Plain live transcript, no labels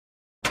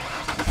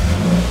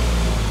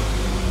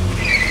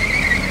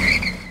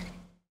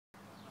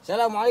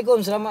Assalamualaikum,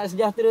 selamat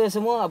sejahtera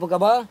semua. Apa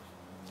khabar?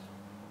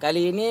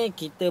 Kali ini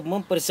kita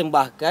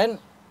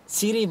mempersembahkan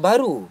siri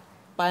baru,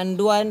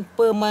 panduan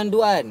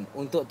pemanduan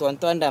untuk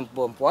tuan-tuan dan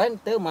puan-puan,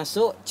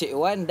 termasuk Cik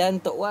Wan dan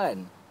Tok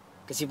Wan.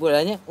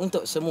 Kesimpulannya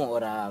untuk semua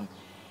orang.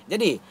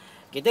 Jadi,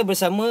 kita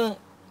bersama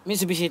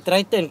Mitsubishi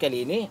Triton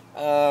kali ini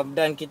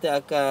dan kita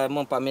akan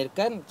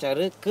mempamerkan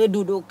cara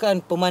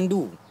kedudukan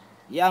pemandu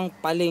yang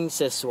paling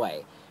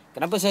sesuai.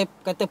 Kenapa saya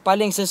kata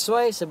paling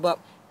sesuai?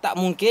 Sebab tak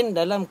mungkin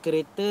dalam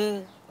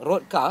kereta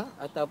road car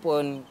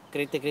ataupun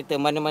kereta-kereta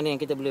mana-mana yang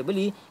kita boleh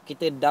beli,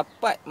 kita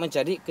dapat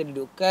mencari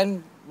kedudukan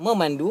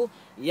memandu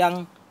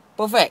yang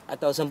perfect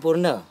atau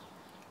sempurna.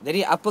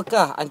 Jadi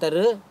apakah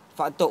antara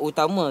faktor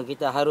utama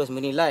kita harus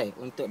menilai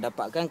untuk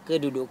dapatkan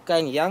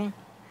kedudukan yang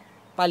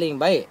paling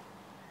baik?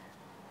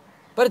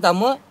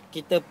 Pertama,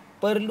 kita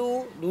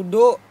perlu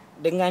duduk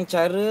dengan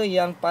cara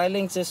yang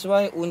paling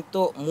sesuai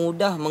untuk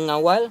mudah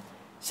mengawal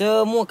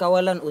semua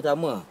kawalan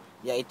utama,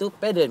 iaitu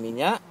pedal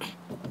minyak,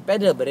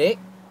 pedal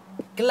brake,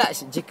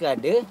 clutch jika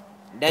ada,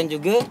 dan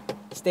juga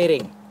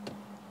steering.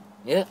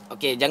 Ya,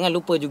 okey, jangan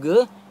lupa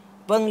juga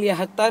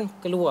penglihatan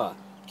keluar.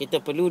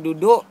 Kita perlu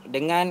duduk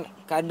dengan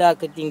kadar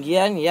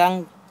ketinggian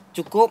yang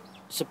cukup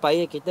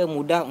supaya kita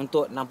mudah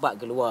untuk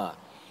nampak keluar.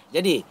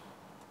 Jadi,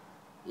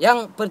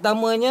 yang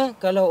pertamanya,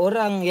 kalau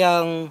orang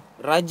yang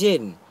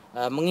rajin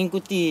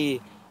mengikuti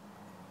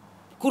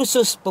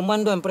kursus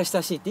pemanduan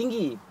prestasi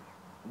tinggi,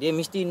 dia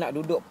mesti nak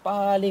duduk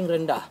paling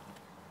rendah.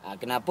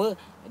 Kenapa?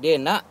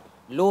 Dia nak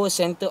low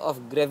center of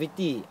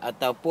gravity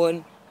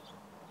ataupun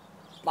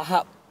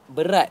tahap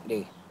berat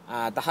dia.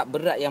 Tahap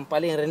berat yang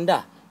paling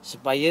rendah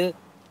supaya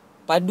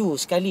padu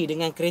sekali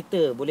dengan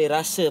kereta, boleh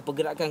rasa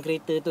pergerakan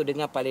kereta tu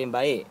dengan paling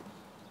baik.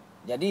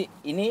 Jadi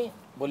ini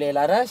boleh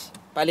laras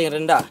paling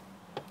rendah.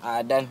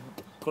 Dan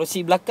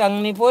kerusi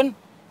belakang ni pun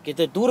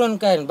kita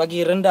turunkan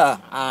bagi rendah.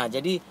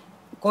 Jadi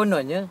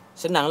kononnya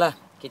senanglah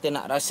kita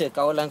nak rasa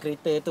kawalan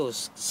kereta tu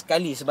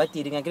sekali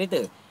sebati dengan kereta.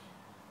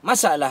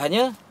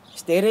 Masalahnya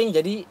steering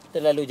jadi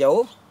terlalu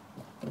jauh,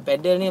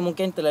 pedal ni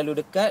mungkin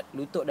terlalu dekat,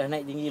 lutut dah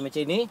naik tinggi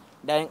macam ni,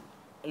 dan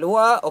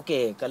luar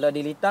okey, kalau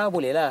dilitar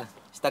boleh lah,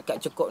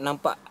 setakat cukup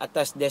nampak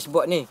atas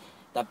dashboard ni.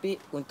 Tapi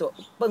untuk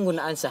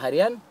penggunaan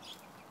seharian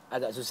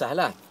agak susah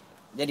lah.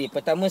 Jadi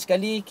pertama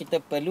sekali kita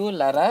perlu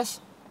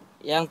laras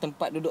yang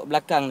tempat duduk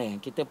belakang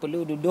ni. Kita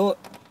perlu duduk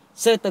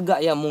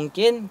setegak yang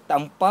mungkin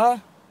tanpa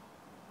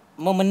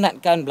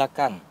memenatkan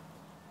belakang.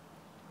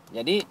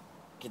 Jadi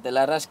kita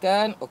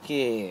laraskan,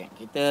 okey,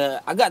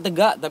 kita agak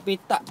tegak tapi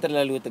tak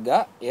terlalu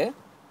tegak, ya.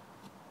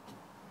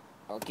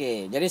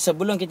 Okey, jadi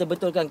sebelum kita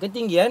betulkan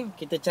ketinggian,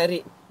 kita cari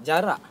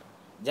jarak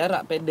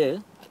pedal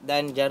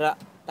dan jarak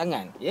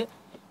tangan, ya.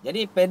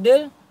 Jadi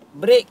pedal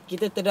brake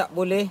kita tidak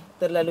boleh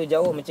terlalu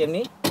jauh macam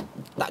ni.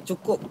 Tak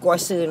cukup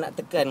kuasa nak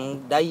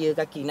tekan, daya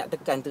kaki nak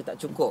tekan tu tak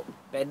cukup.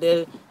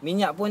 Pedal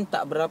minyak pun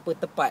tak berapa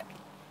tepat.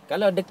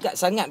 Kalau dekat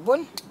sangat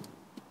pun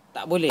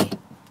tak boleh.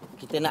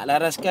 Kita nak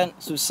laraskan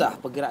susah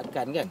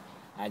pergerakan kan.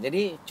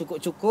 Jadi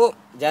cukup-cukup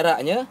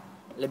jaraknya,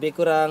 lebih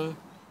kurang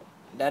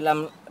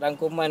dalam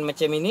rangkuman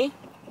macam ini.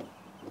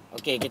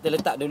 Okey, kita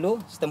letak dulu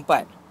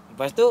setempat.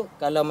 Lepas tu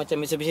kalau macam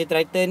Mitsubishi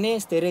Triton ni,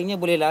 steeringnya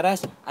boleh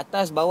laras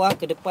atas, bawah,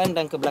 ke depan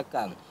dan ke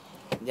belakang.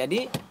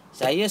 Jadi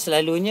saya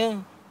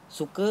selalunya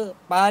suka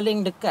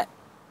paling dekat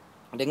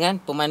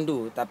dengan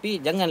pemandu, tapi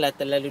janganlah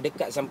terlalu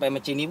dekat sampai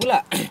macam ni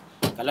pula.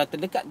 Kalau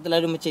terdekat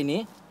terlalu macam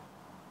ni,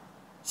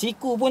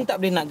 siku pun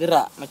tak boleh nak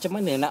gerak. Macam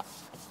mana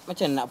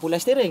nak pula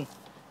steering?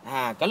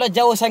 Kalau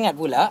jauh sangat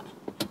pula,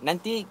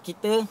 nanti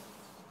kita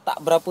tak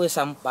berapa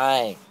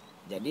sampai.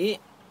 Jadi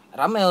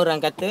ramai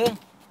orang kata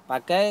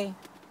pakai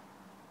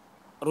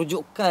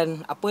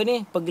rujukan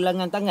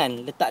pergelangan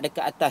tangan, letak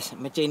dekat atas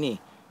macam ni.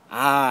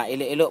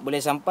 Elok-elok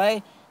boleh sampai,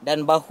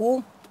 dan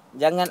bahu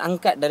jangan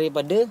angkat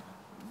daripada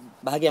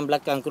bahagian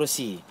belakang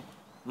kerusi.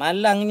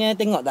 Malangnya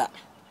tengok tak?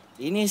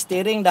 Ini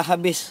steering dah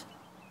habis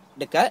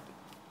dekat,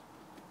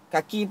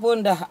 kaki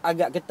pun dah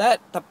agak ketat,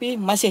 tapi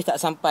masih tak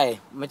sampai.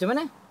 Macam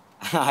mana?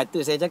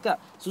 Itu saya cakap,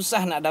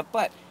 susah nak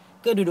dapat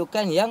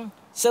kedudukan yang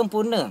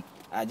sempurna.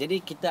 Jadi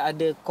kita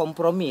ada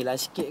kompromi lah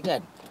sikit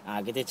kan.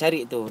 Kita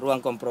cari tu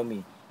ruang kompromi.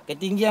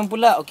 Ketinggian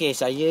pula, okey,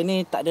 saya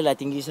ni tak adalah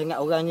tinggi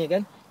sangat orangnya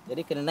kan.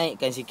 Jadi kena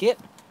naikkan sikit.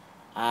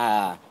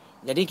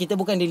 Jadi kita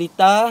bukan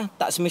dilitar,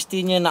 tak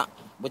semestinya nak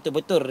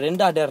betul-betul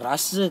rendah dan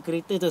rasa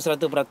kereta tu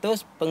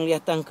 100%.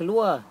 Penglihatan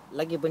keluar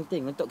lagi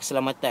penting untuk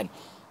keselamatan.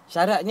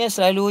 Syaratnya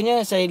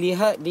selalunya saya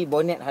lihat di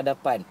bonet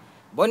hadapan.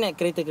 Bonet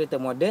kereta-kereta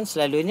moden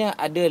selalunya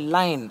ada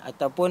line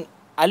ataupun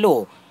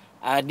alur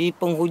di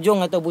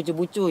penghujung atau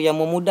bucu-bucu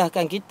yang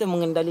memudahkan kita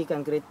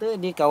mengendalikan kereta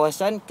di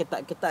kawasan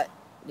ketat-ketat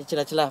di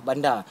celah-celah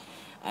bandar.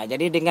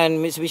 Jadi dengan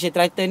Mitsubishi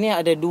Triton ni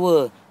ada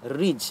dua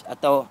ridge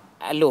atau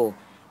alur.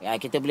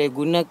 Kita boleh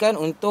gunakan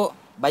untuk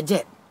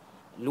bajet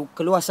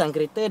keluasan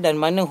kereta dan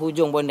mana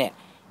hujung bonet.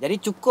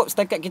 Jadi cukup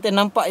setakat kita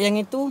nampak yang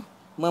itu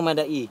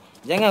memadai.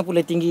 Jangan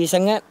pula tinggi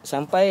sangat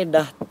sampai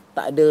dah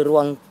tak ada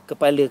ruang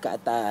kepala ke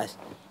atas.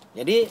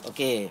 Jadi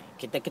okey,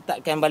 kita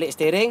ketatkan balik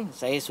steering.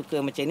 Saya suka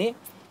macam ni.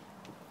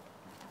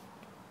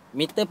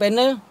 Meter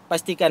panel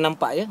pastikan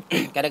nampak ya.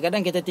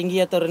 Kadang-kadang kita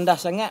tinggi atau rendah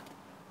sangat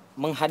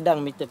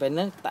menghadang meter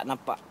panel, tak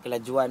nampak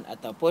kelajuan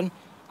ataupun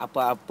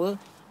apa-apa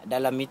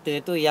dalam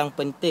meter tu yang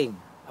penting,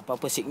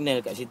 apa-apa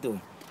signal kat situ.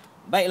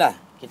 Baiklah,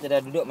 kita dah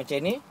duduk macam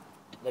ni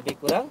lebih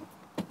kurang.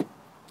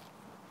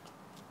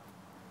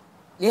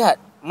 Lihat,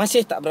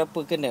 masih tak berapa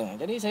kena.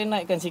 Jadi saya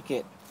naikkan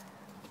sikit.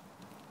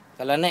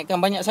 Kalau naikkan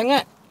banyak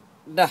sangat,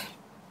 dah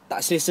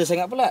tak selesa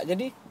sangat pula.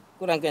 Jadi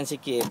kurangkan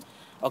sikit.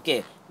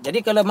 Okey,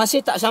 jadi kalau masih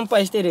tak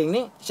sampai steering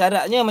ni,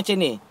 syaratnya macam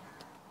ni.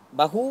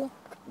 Bahu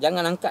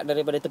jangan angkat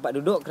daripada tempat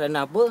duduk.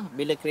 Kerana apa?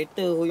 Bila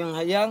kereta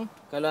huyang-hayang,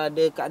 kalau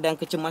ada keadaan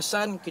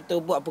kecemasan,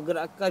 kita buat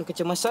pergerakan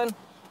kecemasan,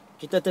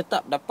 kita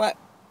tetap dapat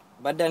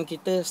badan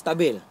kita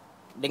stabil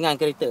dengan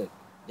kereta.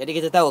 Jadi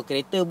kita tahu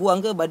kereta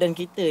buang ke badan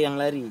kita yang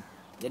lari.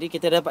 Jadi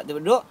kita dapat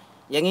duduk.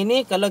 Yang ini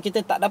kalau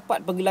kita tak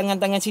dapat pergelangan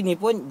tangan sini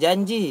pun,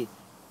 janji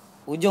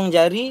ujung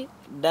jari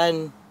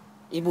dan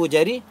ibu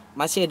jari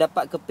masih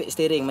dapat kepit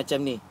steering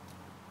macam ni,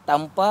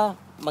 tanpa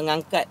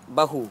mengangkat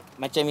bahu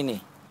macam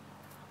ini.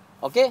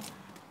 Okey.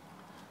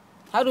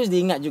 Harus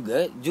diingat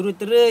juga,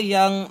 jurutera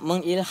yang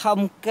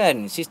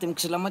mengilhamkan sistem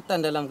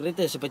keselamatan dalam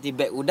kereta seperti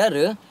beg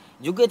udara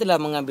juga telah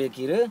mengambil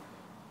kira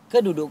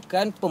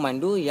kedudukan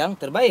pemandu yang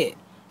terbaik.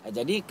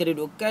 Jadi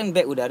kedudukan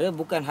beg udara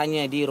bukan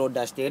hanya di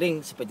roda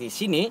steering seperti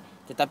sini,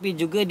 tetapi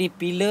juga di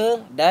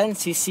pillar dan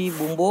sisi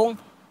bumbung,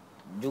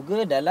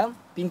 juga dalam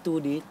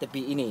pintu di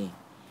tepi ini.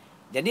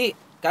 Jadi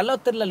kalau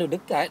terlalu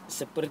dekat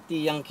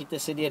seperti yang kita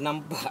sedia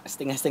nampak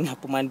setengah-setengah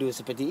pemandu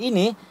seperti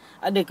ini,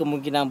 ada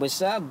kemungkinan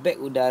besar beg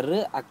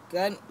udara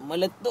akan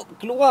meletup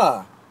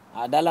keluar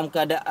dalam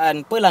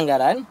keadaan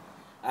pelanggaran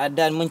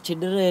dan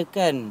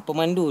mencederakan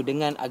pemandu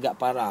dengan agak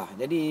parah.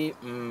 Jadi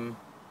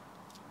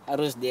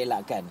harus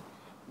dielakkan.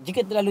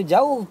 Jika terlalu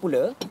jauh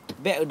pula,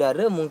 beg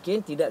udara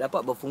mungkin tidak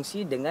dapat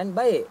berfungsi dengan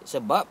baik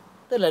sebab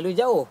terlalu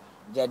jauh.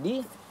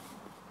 Jadi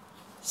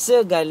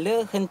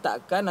segala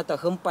hentakan atau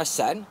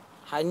hempasan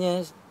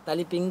hanya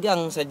tali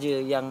pinggang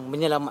saja yang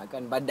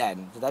menyelamatkan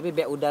badan, tetapi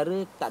beg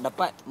udara tak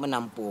dapat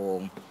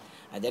menampung.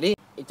 Jadi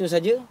itu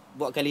saja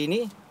buat kali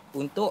ini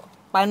untuk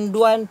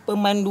panduan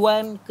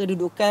pemanduan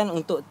kedudukan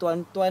untuk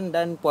tuan-tuan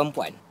dan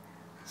puan-puan.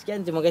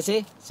 Sekian, terima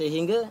kasih.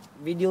 Sehingga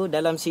video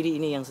dalam siri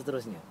ini yang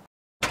seterusnya.